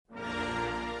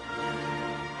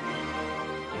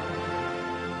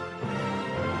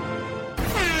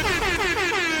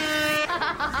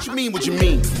you mean, what you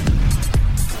mean?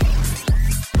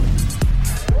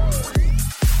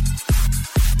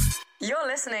 You're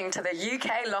listening to the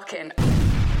UK Lock-In.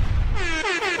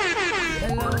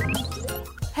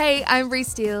 Hey, I'm Bree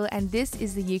Steele, and this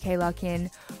is the UK Lock-In,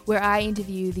 where I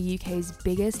interview the UK's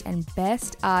biggest and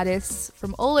best artists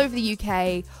from all over the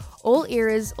UK, all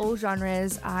eras, all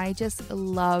genres. I just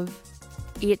love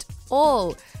it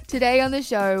all. Today on the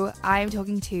show, I'm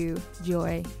talking to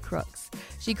Joy Crooks.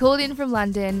 She called in from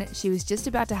London. She was just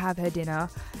about to have her dinner,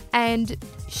 and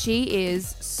she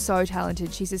is so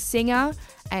talented. She's a singer,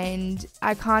 and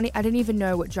I don't even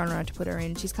know what genre to put her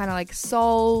in. She's kind of like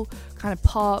soul, kind of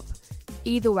pop.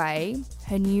 Either way,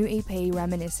 her new EP,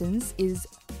 Reminiscence, is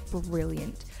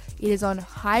brilliant. It is on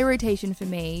high rotation for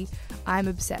me. I'm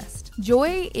obsessed.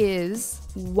 Joy is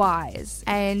wise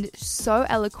and so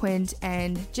eloquent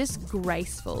and just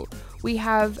graceful. We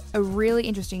have a really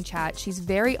interesting chat. She's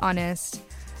very honest,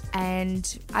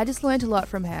 and I just learned a lot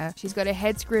from her. She's got her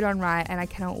head screwed on right, and I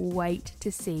cannot wait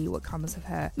to see what comes of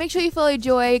her. Make sure you follow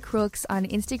Joy Crooks on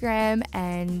Instagram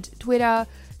and Twitter.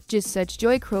 Just search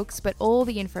Joy Crooks, but all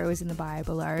the info is in the bio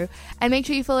below. And make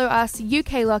sure you follow us,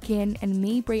 UK Lock-In, and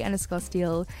me,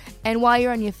 Bree_Steele. And while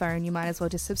you're on your phone, you might as well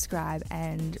just subscribe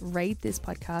and rate this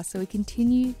podcast so we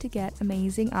continue to get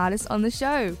amazing artists on the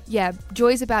show. Yeah,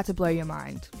 Joy's about to blow your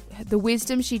mind. The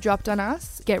wisdom she dropped on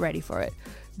us, get ready for it.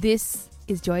 This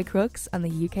is Joy Crooks on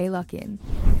the UK Lock-In.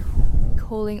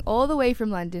 Calling all the way from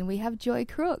London, we have Joy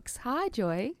Crooks. Hi,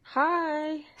 Joy.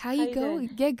 Hi. How you going?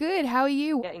 Yeah, good. How are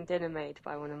you? Getting dinner made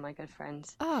by one of my good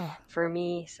friends. Oh, For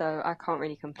me, so I can't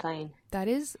really complain. that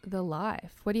is the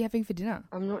life. What are you having for dinner?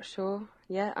 I'm not sure.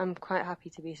 Yeah, I'm quite happy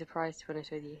to be surprised, to be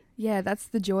honest with you. Yeah, that's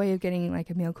the joy of getting like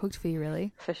a meal cooked for you,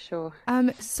 really. For sure.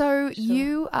 So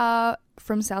you are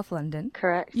from South London.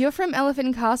 Correct. You're from Elephant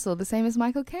and Castle, the same as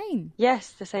Michael Caine.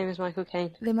 Yes, the same as Michael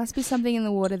Caine. There must be something in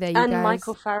the water there, you And guys.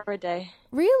 Michael Faraday.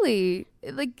 Really?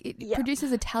 Like it Yeah.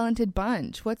 produces a talented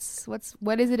bunch. What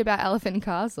is it about Elephant and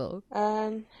Castle?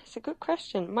 It's a good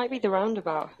question. Might be the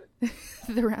roundabout.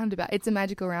 The roundabout. It's a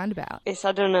magical roundabout.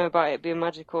 I don't know about it being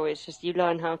magical. It's just you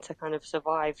learn how to kind of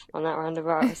survive on that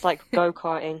roundabout. It's like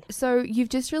go-karting. So you've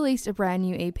just released a brand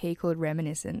new EP called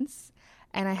Reminiscence,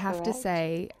 and I have to Correct.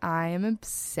 say I am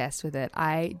obsessed with it.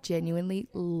 I genuinely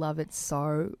love it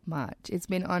so much. It's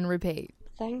been on repeat.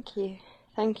 Thank you.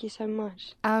 Thank you so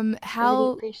much. I How?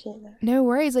 really appreciate that. No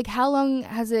worries. Like, how long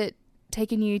has it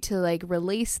taken you to like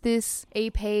release this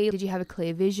EP? Did you have a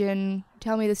clear vision?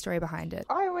 Tell me the story behind it.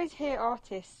 I always hear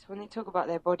artists, when they talk about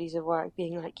their bodies of work,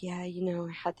 being like, yeah,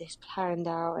 I had this planned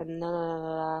out and la la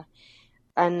la la.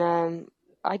 And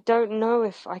I don't know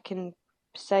if I can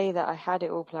say that I had it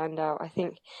all planned out. I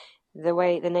think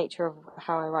the nature of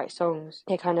how I write songs,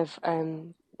 they kind of,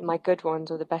 my good ones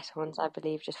or the best ones, I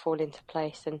believe, just fall into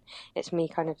place. And it's me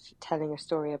kind of telling a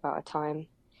story about a time.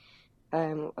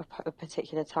 A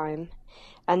particular time,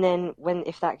 and then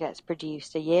if that gets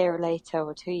produced a year later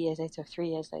or 2 years later or 3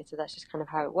 years later, that's just kind of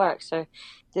how it works. So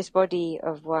this body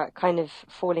of work kind of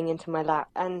falling into my lap,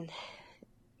 and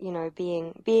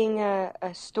being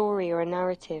a story or a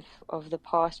narrative of the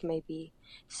past maybe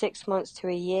 6 months to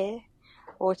a year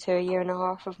or to a year and a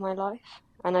half of my life.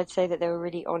 And I'd say that they were a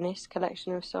really honest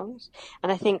collection of songs. And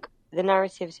I think the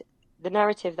narrative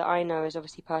that I know is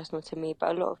obviously personal to me,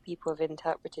 but a lot of people have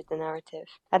interpreted the narrative.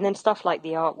 And then stuff like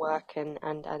the artwork and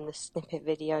the snippet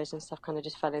videos and stuff kind of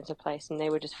just fell into place, and they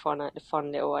were just fun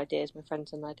little ideas my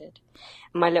friends and I did.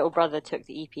 And my little brother took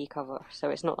the EP cover,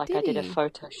 so it's not like I did a he?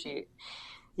 photo shoot.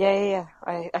 Yeah.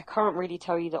 I can't really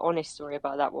tell you the honest story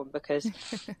about that one because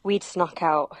we'd snuck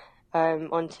out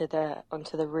onto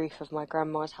the roof of my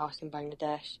grandma's house in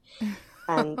Bangladesh,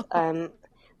 and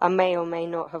I may or may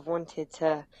not have wanted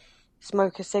to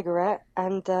smoke a cigarette,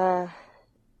 and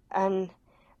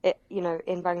it,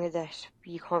 in Bangladesh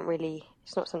you can't really,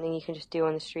 it's not something you can just do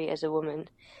on the street as a woman.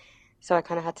 So I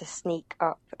kind of had to sneak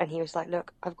up, and he was like,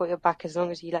 look, I've got your back as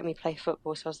long as you let me play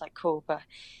football. So I was like, cool, but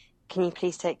can you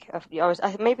please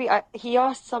he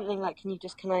asked something like,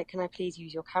 can I please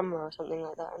use your camera or something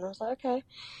like that? And I was like, okay,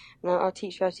 no, I'll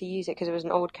teach you how to use it, because it was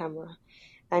an old camera.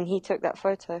 And he took that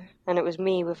photo, and it was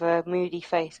me with a moody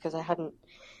face because I hadn't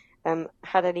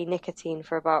had any nicotine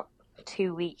for about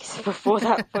 2 weeks before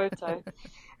that photo,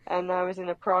 and I was in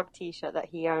a Prague t-shirt that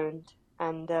he owned,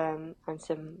 and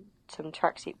some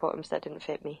tracksuit bottoms that didn't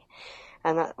fit me,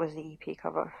 and that was the EP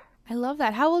cover. I love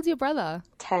that. How old's your brother?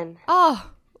 10.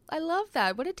 Oh, I love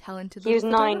that. What a talented He was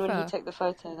little 9 when he photographer. took the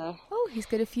photo, though. Oh, he's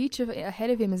got a future ahead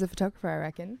of him as a photographer, I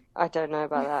reckon. I don't know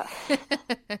about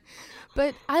that.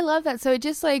 But I love that. So it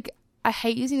just like, I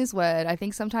hate using this word. I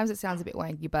think sometimes it sounds a bit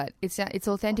wanky, but it's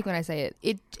authentic when I say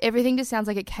it. Everything just sounds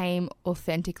like it came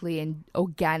authentically and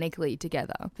organically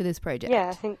together for this project.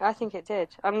 Yeah, I think it did.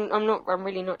 I'm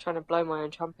really not trying to blow my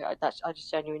own trumpet. I just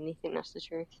genuinely think that's the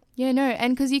truth. Yeah, no,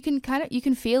 and because you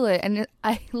can feel it, and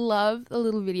I love the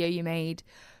little video you made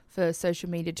for social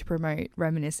media to promote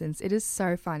Reminiscence. It is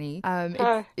so funny.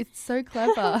 It's so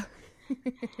clever.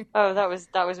 Oh, that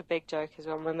was a big joke as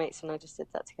well. My mates and I just did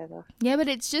that together. Yeah, but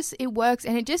it works,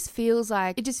 and it just feels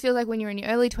like when you're in your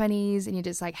early 20s and you're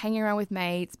just like hanging around with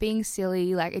mates, being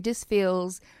silly. Like, it just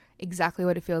feels exactly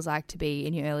what it feels like to be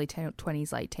in your early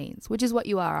 20s, late teens, which is what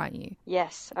you are, aren't you?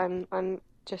 Yes, I'm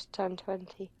just turned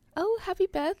 20. Oh, happy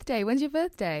birthday. When's your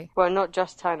birthday? Well, not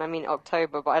just turned, I mean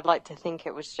October, but I'd like to think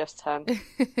it was just turned.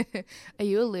 Are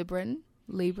you a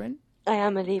Libran? I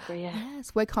am a Libra, yeah.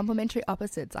 Yes, we're complementary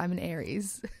opposites. I'm an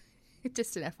Aries.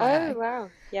 Just an FYI. Oh, wow.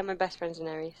 Yeah, my best friend's an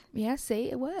Aries. Yeah,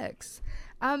 see, it works.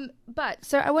 But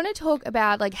so I want to talk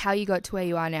about like how you got to where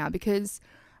you are now, because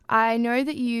I know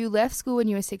that you left school when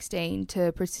you were 16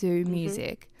 to pursue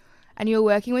music. And you were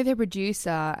working with a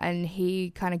producer, and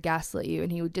he kind of gaslit you,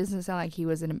 and he doesn't sound like he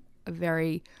was a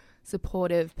very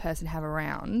supportive person to have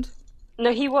around.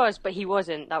 No, he was, but he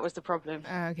wasn't. That was the problem.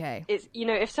 Okay. It's,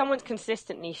 if someone's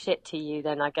consistently shit to you,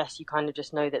 then I guess you kind of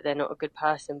just know that they're not a good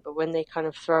person. But when they kind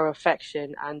of throw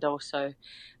affection and also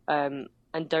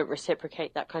and don't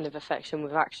reciprocate that kind of affection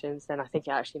with actions, then I think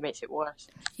it actually makes it worse.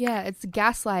 Yeah, it's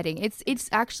gaslighting. It's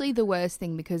actually the worst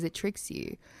thing because it tricks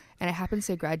you, and it happens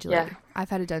so gradually. Yeah. I've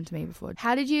had it done to me before.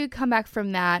 How did you come back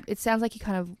from that? It sounds like you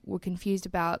kind of were confused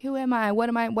about who am I? What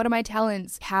are my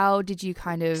talents? How did you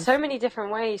kind of... So many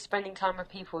different ways, spending time with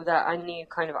people that I knew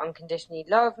kind of unconditionally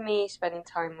loved me, spending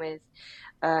time with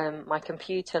my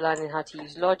computer, learning how to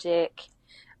use Logic,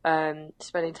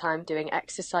 spending time doing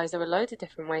exercise. There were loads of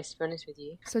different ways, to be honest with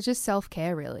you. So just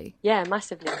self-care, really. Yeah,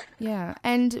 massively. Yeah.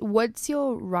 And what's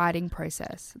your writing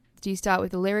process? Do you start with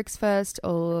the lyrics first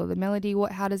or the melody?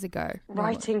 How does it go?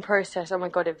 Writing process, oh my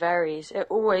god, it varies. It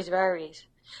always varies.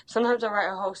 Sometimes I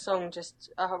write a whole song,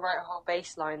 I'll write a whole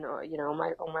bass line, or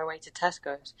on my way to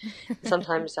Tesco's.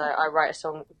 Sometimes I write a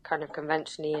song kind of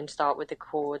conventionally and start with the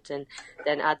chords and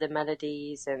then add the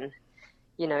melodies, and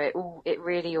it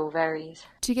really all varies.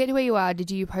 To get to where you are,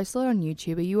 did you post a lot on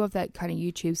YouTube? Are you of that kind of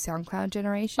YouTube SoundCloud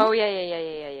generation? Oh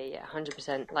yeah,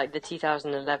 100%. Like the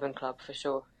 2011 club for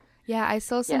sure. Yeah, I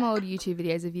saw some old YouTube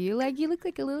videos of you. Like, you look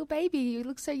like a little baby. You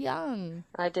look so young.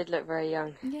 I did look very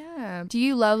young. Yeah. Do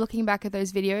you love looking back at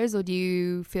those videos, or do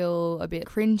you feel a bit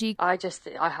cringy? I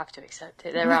have to accept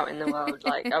it. They're out in the world.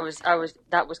 Like, that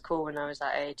was cool when I was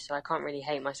that age, so I can't really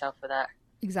hate myself for that.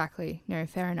 Exactly. No,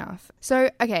 fair enough. So,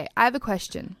 okay, I have a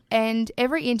question. And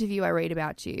every interview I read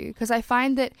about you, because I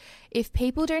find that if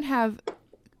people don't have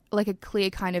like a clear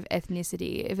kind of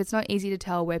ethnicity, if it's not easy to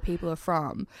tell where people are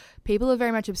from, people are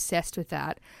very much obsessed with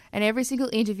that. And every single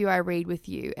interview I read with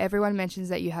you, everyone mentions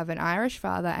that you have an Irish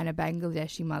father and a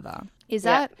Bangladeshi mother.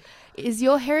 Is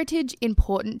your heritage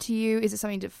important to you? Is it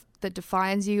something that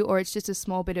defines you, or it's just a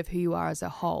small bit of who you are as a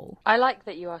whole? I like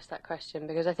that you asked that question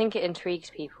because I think it intrigues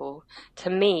people. To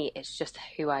me, it's just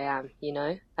who I am,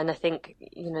 And I think,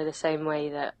 the same way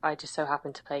that I just so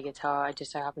happen to play guitar, I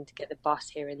just so happen to get the bus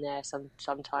here and there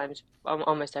sometimes,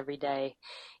 almost every day.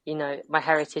 My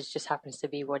heritage just happens to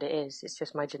be what it is. It's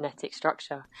just my genetic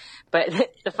structure. But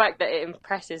the fact that it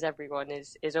impresses everyone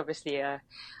is obviously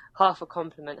half a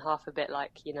compliment, half a bit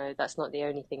like, that's not the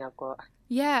only thing I've got.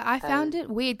 Yeah, I found it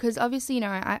weird because obviously,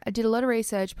 I did a lot of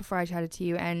research before I chatted to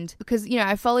you, and because,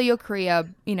 I follow your career,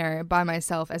 by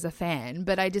myself as a fan,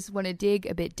 but I just want to dig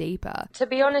a bit deeper. To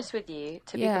be honest with you,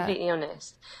 be completely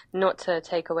honest, not to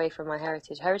take away from my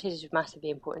heritage is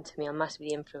massively important to me. I'm massively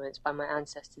influenced by my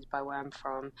ancestors, by where I'm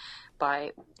from,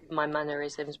 by my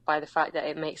mannerisms, by the fact that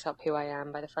it makes up who I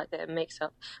am, by the fact that it makes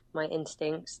up my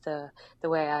instincts, the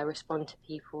way I respond to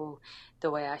people,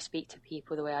 the way I speak to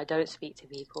people, the way I don't speak to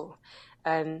people.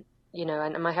 And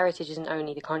my heritage isn't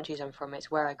only the countries I'm from,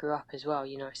 it's where I grew up as well,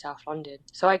 South London.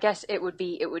 So I guess it would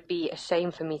be a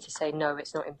shame for me to say, no,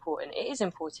 it's not important. It is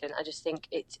important. I just think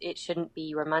it shouldn't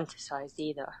be romanticized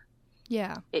either.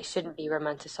 Yeah. It shouldn't be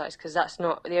romanticized because that's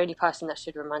not the only person that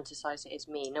should romanticize it is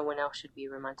me. No one else should be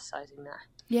romanticizing that.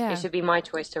 Yeah. It should be my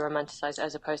choice to romanticize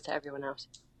as opposed to everyone else.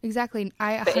 Exactly.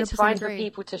 I 100% But it's fine agree. for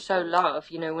people to show love.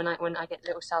 When I get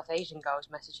little South Asian girls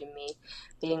messaging me,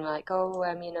 being like,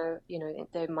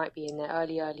 they might be in their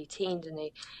early teens, and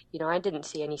they, I didn't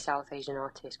see any South Asian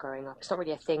artists growing up. It's not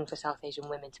really a thing for South Asian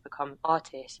women to become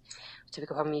artists, to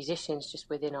become musicians, just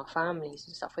within our families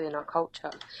and stuff, within our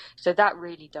culture. So that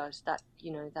really does that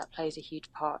plays a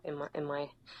huge part in my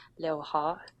little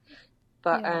heart.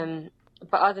 But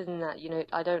but other than that,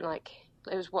 I don't like.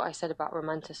 It was what I said about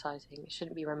romanticizing. It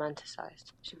shouldn't be romanticized.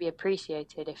 It should be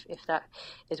appreciated if that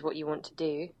is what you want to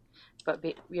do. But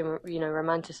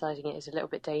romanticizing it is a little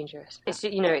bit dangerous. It's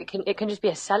it can just be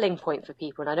a selling point for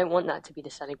people, and I don't want that to be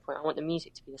the selling point. I want the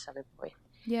music to be the selling point.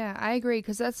 Yeah, I agree,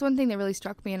 because that's one thing that really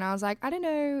struck me, and I was like, I don't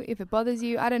know if it bothers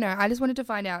you. I don't know. I just wanted to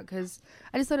find out because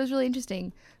I just thought it was really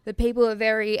interesting that people are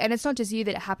very, and it's not just you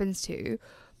that it happens to,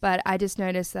 but I just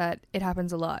noticed that it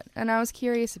happens a lot, and I was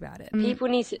curious about it.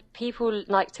 People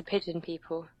like to pigeon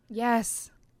people. Yes,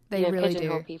 they really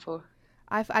pigeonhole do. People.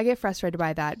 I get frustrated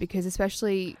by that because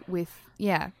especially with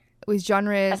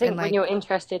genres. I think and when you're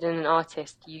interested in an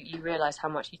artist, you realise how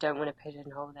much you don't want to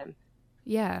pigeonhole them.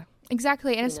 Yeah,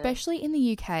 exactly. And especially in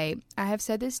the UK, I have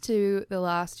said this to the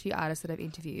last few artists that I've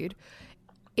interviewed.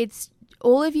 It's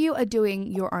all of you are doing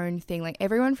your own thing. Like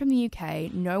everyone from the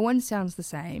UK, no one sounds the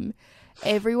same.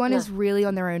 Everyone is really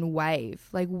on their own wave.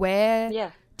 Like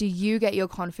where do you get your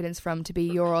confidence from to be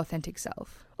your authentic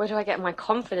self? Where do I get my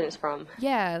confidence from?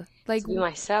 Yeah, like to be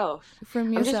myself.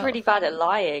 From yourself. I'm just really bad at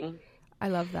lying. I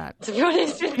love that. To be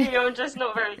honest with you, I'm just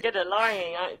not very good at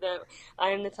lying. I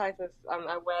am the type of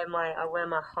I wear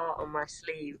my heart on my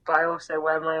sleeve, but I also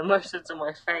wear my emotions on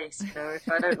my face.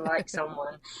 If I don't like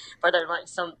someone, if I don't like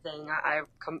something,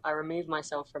 I remove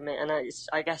myself from it. And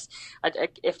I guess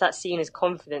if that's seen as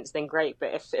confidence, then great.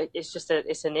 But if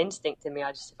it's an instinct in me.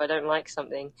 If I don't like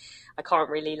something, I can't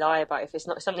really lie about it. If it's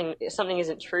not something, if something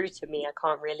isn't true to me, I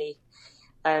can't really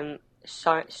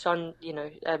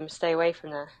stay away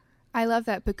from that. I love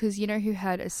that because you know who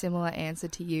had a similar answer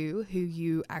to you, who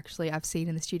you actually I've seen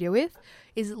in the studio with,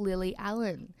 is Lily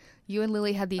Allen. You and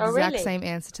Lily had the exact same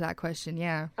answer to that question,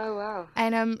 yeah. Oh, wow.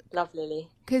 And love Lily.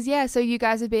 Because, so you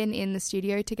guys have been in the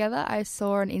studio together. I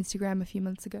saw on Instagram a few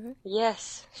months ago.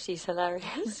 Yes, she's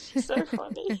hilarious. She's so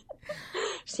funny.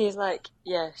 She's like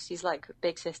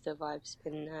big sister vibes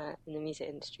in the music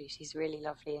industry. She's really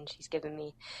lovely, and she's given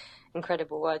me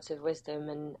incredible words of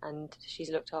wisdom, and she's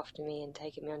looked after me and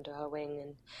taken me under her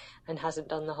wing, and hasn't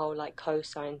done the whole like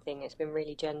co-sign thing. It's been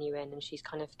really genuine, and she's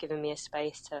kind of given me a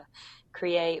space to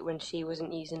create when she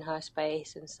wasn't using her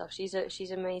space and stuff. She's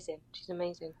amazing. She's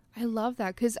amazing. I love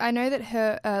that because I know that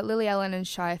her Lily Allen and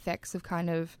Shy FX have kind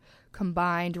of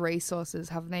combined resources,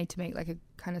 haven't they, to make like a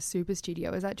kind of super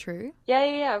studio. Is that true?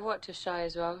 Yeah. I've worked with Shy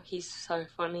as well. He's so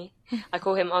funny. I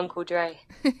call him Uncle Dre.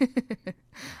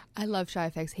 I love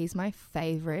Shy FX. He's my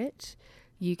favourite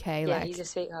UK. Yeah, he's a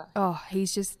sweetheart. Oh,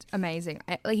 he's just amazing.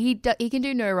 He can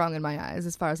do no wrong in my eyes,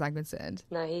 as far as I'm concerned.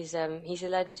 No, he's a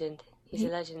legend. He's a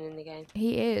legend in the game.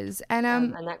 He is, and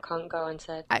that can't go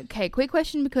unsaid. Okay, quick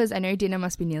question because I know dinner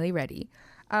must be nearly ready.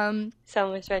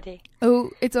 Someone's ready. Oh,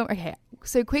 it's on. Okay,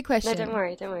 so quick question. No,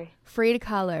 don't worry. Frida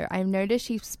Kahlo. I've noticed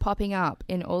she's popping up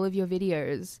in all of your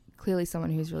videos. Clearly, someone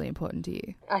who's really important to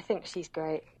you. I think she's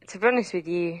great. To be honest with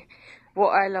you, what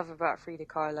I love about Frida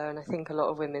Kahlo, and I think a lot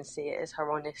of women see it, is her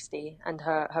honesty and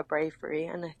her bravery.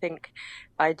 And I think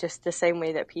the same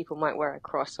way that people might wear a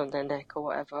cross on their neck or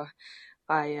whatever,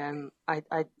 I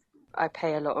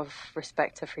pay a lot of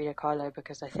respect to Frida Kahlo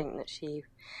because I think that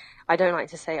I don't like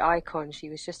to say icon. She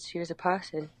was a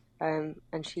person,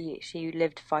 and she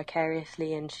lived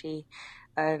vicariously, and she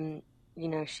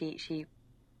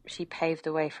paved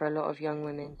the way for a lot of young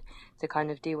women to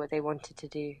kind of do what they wanted to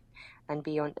do and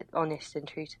be honest and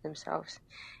true to themselves.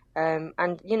 And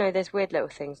there's weird little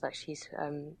things like she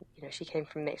came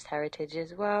from mixed heritage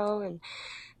as well, and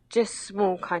just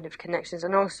small kind of connections.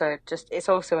 And also it's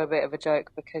also a bit of a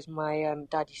joke because my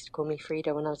dad used to call me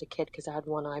Frida when I was a kid because I had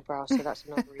one eyebrow, so that's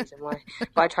another reason why.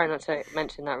 But I try not to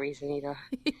mention that reason either.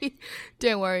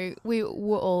 Don't worry, we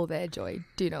were all there, Joy.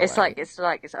 Do not worry. It's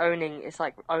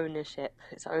like ownership.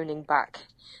 It's owning back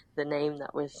the name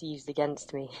that was used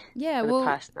against me. Yeah, the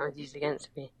person that was used against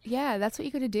me. Yeah, that's what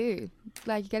you got to do.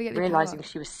 Like, you got to get the realizing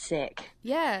she was sick.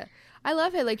 Yeah, I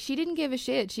love her. Like, she didn't give a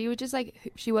shit. She was just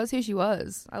like, she was who she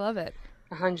was. I love it.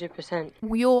 100%.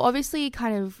 You're obviously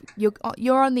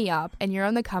you're on the up and you're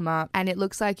on the come up, and it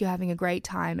looks like you're having a great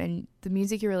time, and the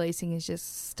music you're releasing is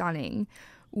just stunning.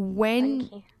 When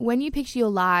you picture your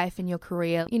life and your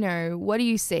career, what do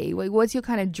you see? What's your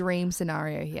kind of dream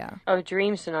scenario here? Oh,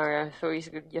 dream scenario. I thought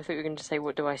you were going to say,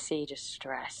 what do I see? Just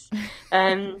stress.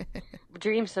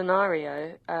 Dream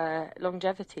scenario,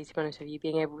 longevity, to be honest with you,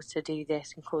 being able to do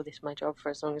this and call this my job for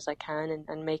as long as I can,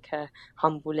 and make a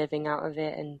humble living out of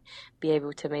it, and be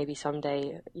able to maybe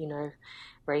someday,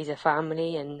 raise a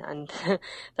family, and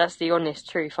that's the honest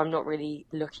truth. I'm not really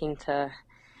looking to...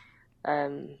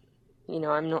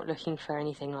 I'm not looking for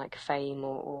anything like fame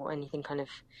or anything kind of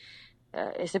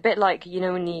it's a bit like,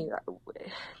 when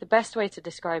the best way to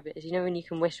describe it is, when you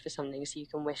can wish for something, so you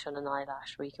can wish on an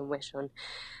eyelash, or you can wish on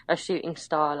a shooting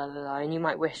star, and you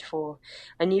might wish for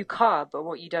a new car, but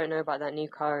what you don't know about that new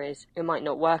car is it might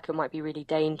not work, it might be really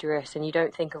dangerous, and you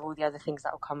don't think of all the other things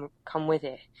that will come with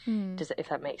it. If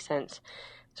that makes sense.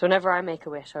 So whenever I make a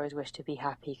wish, I always wish to be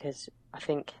happy, because I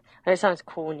know it sounds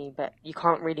corny, but you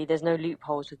can't really, there's no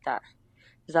loopholes with that.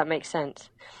 Does that make sense?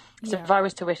 So if I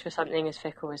was to wish for something as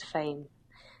fickle as fame,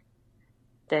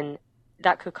 then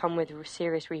that could come with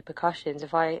serious repercussions.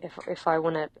 If I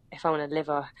want to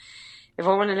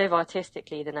live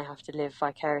artistically, then I have to live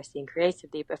vicariously and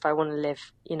creatively. But if I want to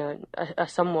live, a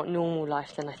somewhat normal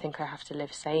life, then I think I have to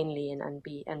live sanely and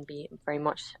be very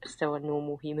much still a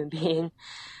normal human being.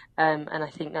 And I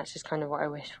think that's just kind of what I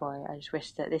wish for. I just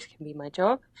wish that this can be my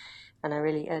job, and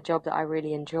a job that I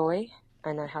really enjoy,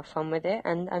 and I have fun with it,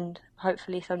 and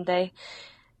hopefully someday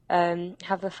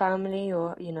have a family,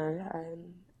 or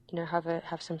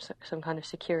have some kind of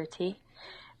security,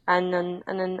 and then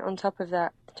on top of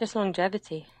that, just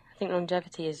longevity. I think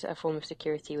longevity is a form of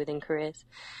security within careers.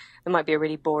 It might be a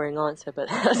really boring answer, but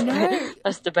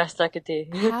that's the best I could do.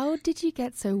 How did you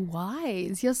get so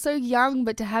wise? You're so young,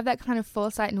 but to have that kind of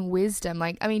foresight and wisdom,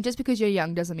 just because you're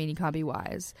young doesn't mean you can't be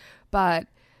wise. But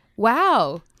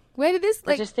wow. Where did this,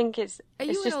 I just think it's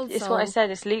what I said,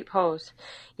 it's loopholes.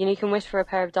 You can wish for a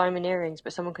pair of diamond earrings,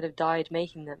 but someone could have died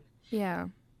making them. Yeah.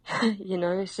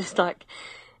 It's just like,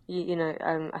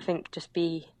 I think just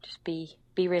be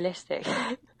realistic.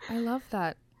 I love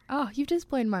that. Oh, you've just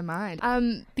blown my mind.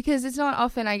 Because it's not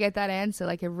often I get that answer,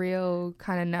 like a real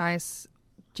kind of nice,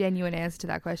 genuine answer to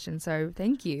that question. So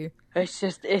thank you. It's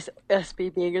us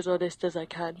being as honest as I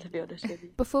can, to be honest with you.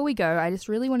 Before we go, I just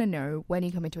really want to know when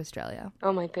you come into Australia.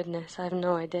 Oh my goodness, I have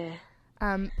no idea.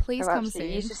 Please come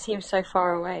soon. You just seem so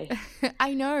far away.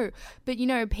 I know, but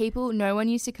no one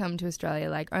used to come to Australia.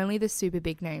 Like only the super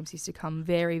big names used to come,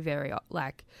 very, very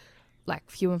like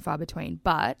few and far between.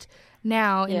 But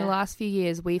now in the last few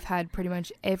years, we've had pretty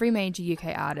much every major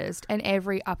UK artist and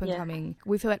every up and coming.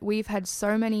 We've had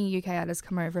so many UK artists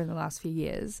come over in the last few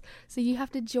years. So you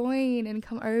have to join and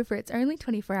come over. It's only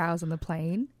 24 hours on the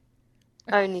plane.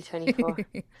 Only 24.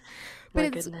 But My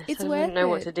goodness, it's I worth wouldn't know it.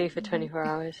 what to do for 24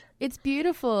 hours. It's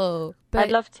beautiful. But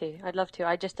I'd love to.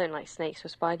 I just don't like snakes or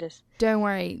spiders. Don't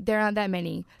worry, there aren't that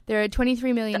many. There are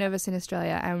 23 million of us in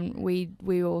Australia, and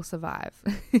we all survive.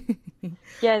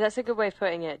 Yeah, that's a good way of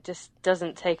putting it. Just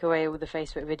doesn't take away all the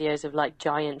Facebook videos of like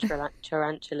giant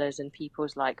tarantulas in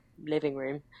people's like living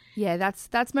room. Yeah,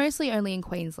 that's mostly only in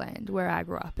Queensland, where I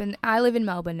grew up, and I live in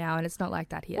Melbourne now, and it's not like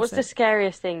that here. What's the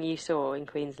scariest thing you saw in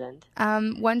Queensland?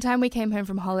 One time we came home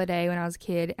from holiday when I was a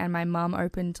kid, and my mum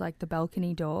opened like the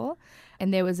balcony door,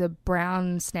 and there was a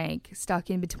brown snake stuck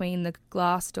in between the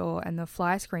glass door and the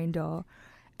fly screen door.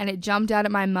 And it jumped out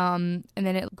at my mum, and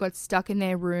then it got stuck in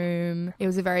their room. It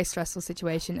was a very stressful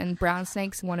situation, and brown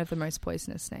snakes are one of the most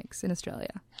poisonous snakes in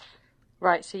Australia.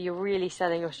 Right, so you're really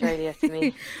selling Australia to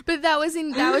me. But that was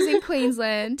in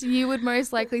Queensland. You would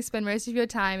most likely spend most of your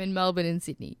time in Melbourne and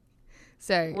Sydney.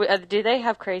 So do they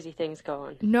have crazy things go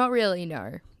on? Not really,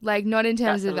 no. Like, not in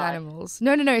terms of animals.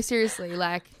 No, seriously.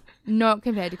 Like, not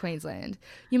compared to Queensland.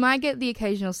 You might get the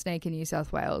occasional snake in New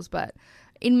South Wales, but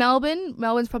in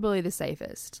Melbourne's probably the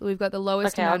safest. We've got the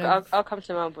lowest amount of... I'll come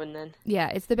to Melbourne then. Yeah,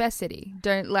 it's the best city.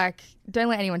 Don't let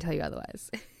anyone tell you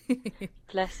otherwise.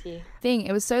 Bless you.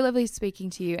 It was so lovely speaking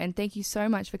to you, and thank you so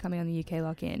much for coming on the UK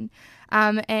Lock-In.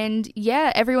 And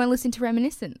yeah, everyone listen to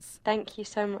Reminiscence. Thank you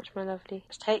so much, my lovely.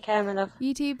 Take care, my love.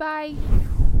 You too, bye.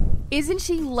 Isn't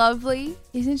she lovely?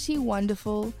 Isn't she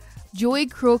wonderful? Joy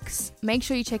Crooks, make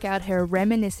sure you check out her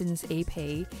Reminiscence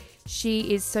EP.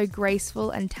 She is so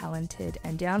graceful and talented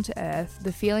and down to earth.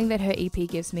 The feeling that her EP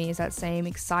gives me is that same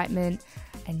excitement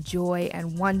and joy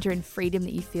and wonder and freedom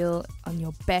that you feel on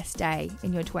your best day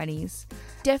in your 20s.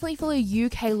 Definitely follow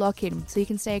UK Lock-In so you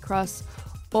can stay across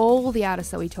all the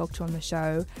artists that we talk to on the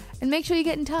show, and make sure you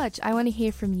get in touch. I want to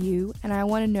hear from you, and I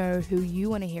want to know who you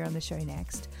want to hear on the show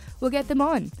next. We'll get them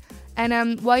on.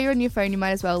 And while you're on your phone, you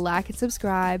might as well like and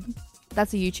subscribe.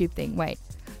 That's a YouTube thing. Wait.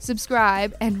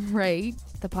 Subscribe and rate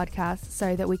the podcast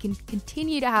so that we can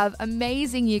continue to have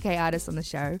amazing UK artists on the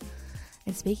show.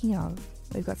 And speaking of,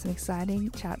 we've got some exciting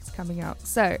chats coming up.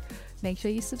 So make sure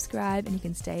you subscribe and you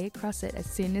can stay across it as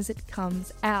soon as it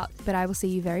comes out. But I will see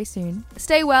you very soon.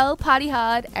 Stay well, party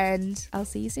hard, and I'll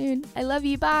see you soon. I love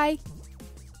you. Bye.